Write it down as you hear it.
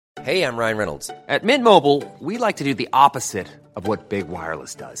Hey, I'm Ryan Reynolds. At Mint Mobile, we like to do the opposite of what Big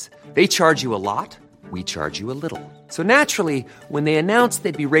Wireless does. They charge you a lot, we charge you a little. So naturally, when they announced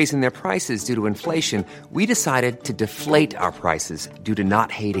they'd be raising their prices due to inflation, we decided to deflate our prices due to not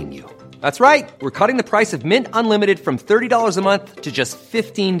hating you. That's right. We're cutting the price of Mint Unlimited from $30 a month to just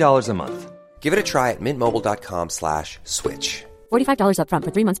 $15 a month. Give it a try at mintmobile.com/switch. $45 up front for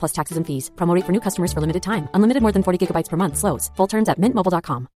 3 months plus taxes and fees. Promo rate for new customers for limited time. Unlimited more than 40 gigabytes per month. Slows full terms at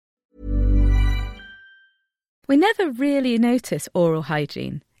mintmobile.com. We never really notice oral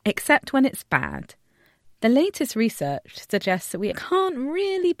hygiene, except when it's bad. The latest research suggests that we can't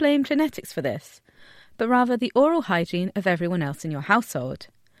really blame genetics for this, but rather the oral hygiene of everyone else in your household.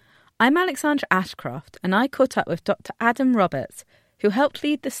 I'm Alexandra Ashcroft, and I caught up with Dr. Adam Roberts, who helped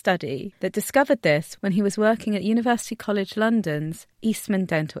lead the study that discovered this when he was working at University College London's Eastman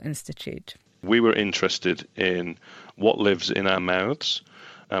Dental Institute. We were interested in what lives in our mouths,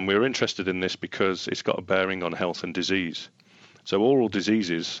 and we were interested in this because it's got a bearing on health and disease. So oral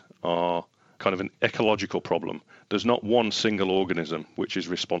diseases are kind of an ecological problem. There's not one single organism which is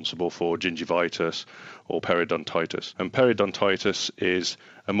responsible for gingivitis or periodontitis. And periodontitis is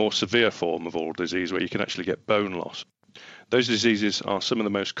a more severe form of oral disease where you can actually get bone loss. Those diseases are some of the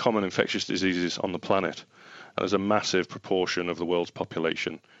most common infectious diseases on the planet. And there's a massive proportion of the world's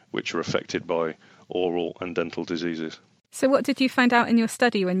population which are affected by oral and dental diseases. So what did you find out in your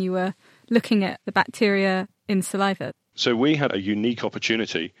study when you were looking at the bacteria in saliva? So we had a unique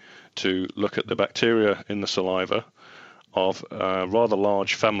opportunity to look at the bacteria in the saliva of a rather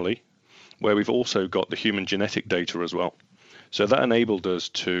large family where we've also got the human genetic data as well. So that enabled us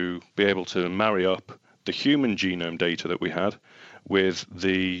to be able to marry up the human genome data that we had with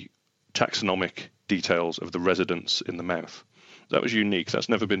the taxonomic details of the residents in the mouth. That was unique. That's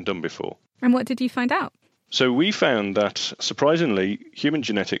never been done before. And what did you find out? So we found that, surprisingly, human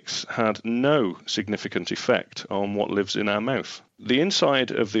genetics had no significant effect on what lives in our mouth. The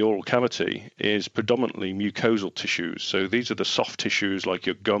inside of the oral cavity is predominantly mucosal tissues. So these are the soft tissues like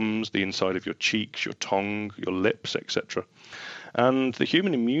your gums, the inside of your cheeks, your tongue, your lips, etc. And the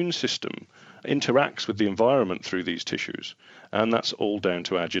human immune system interacts with the environment through these tissues, and that's all down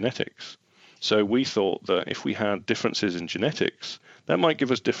to our genetics. So we thought that if we had differences in genetics, that might give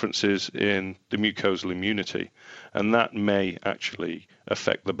us differences in the mucosal immunity, and that may actually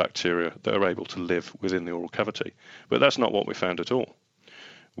affect the bacteria that are able to live within the oral cavity. But that's not what we found at all.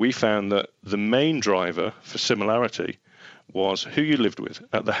 We found that the main driver for similarity was who you lived with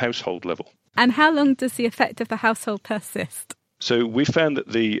at the household level. And how long does the effect of the household persist? So we found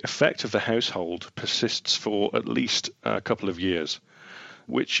that the effect of the household persists for at least a couple of years,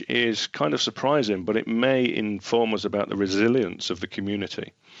 which is kind of surprising, but it may inform us about the resilience of the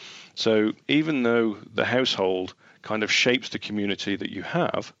community. So even though the household kind of shapes the community that you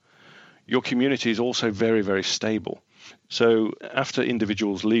have, your community is also very, very stable. So after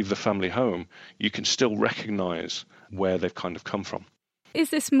individuals leave the family home, you can still recognize where they've kind of come from. Is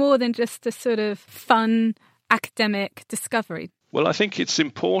this more than just a sort of fun academic discovery? Well, I think it's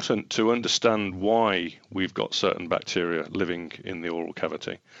important to understand why we've got certain bacteria living in the oral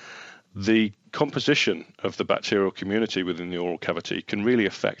cavity. The composition of the bacterial community within the oral cavity can really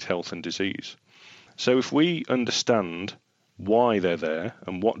affect health and disease. So if we understand why they're there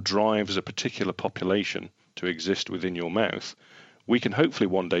and what drives a particular population to exist within your mouth, we can hopefully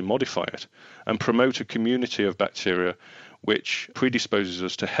one day modify it and promote a community of bacteria which predisposes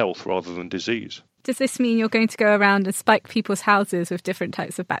us to health rather than disease. Does this mean you're going to go around and spike people's houses with different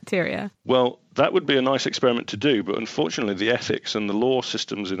types of bacteria? Well, that would be a nice experiment to do, but unfortunately the ethics and the law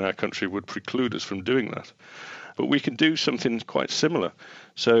systems in our country would preclude us from doing that. But we can do something quite similar.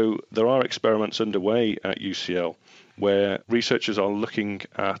 So there are experiments underway at UCL where researchers are looking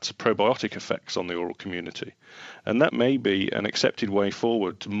at probiotic effects on the oral community. And that may be an accepted way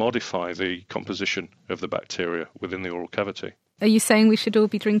forward to modify the composition of the bacteria within the oral cavity. Are you saying we should all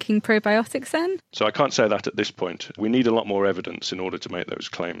be drinking probiotics then? So I can't say that at this point. We need a lot more evidence in order to make those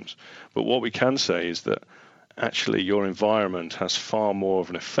claims. But what we can say is that actually your environment has far more of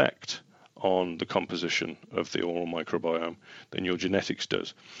an effect on the composition of the oral microbiome than your genetics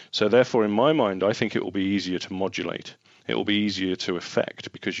does. So therefore, in my mind, I think it will be easier to modulate. It will be easier to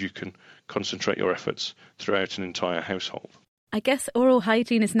affect because you can concentrate your efforts throughout an entire household. I guess oral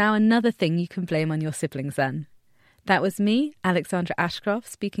hygiene is now another thing you can blame on your siblings then. That was me, Alexandra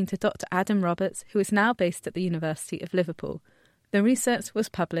Ashcroft, speaking to Dr. Adam Roberts, who is now based at the University of Liverpool. The research was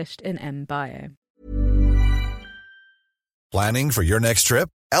published in MBio. Planning for your next trip?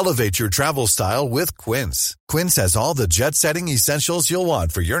 Elevate your travel style with Quince. Quince has all the jet-setting essentials you'll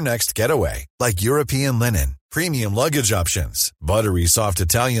want for your next getaway, like European linen, premium luggage options, buttery soft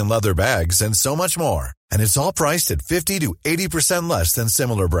Italian leather bags, and so much more. And it's all priced at 50 to 80% less than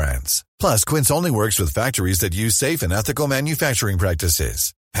similar brands. Plus, Quince only works with factories that use safe and ethical manufacturing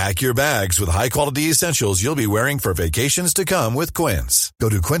practices. Pack your bags with high-quality essentials you'll be wearing for vacations to come with Quince. Go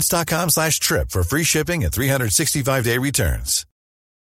to quince.com/trip for free shipping and 365-day returns.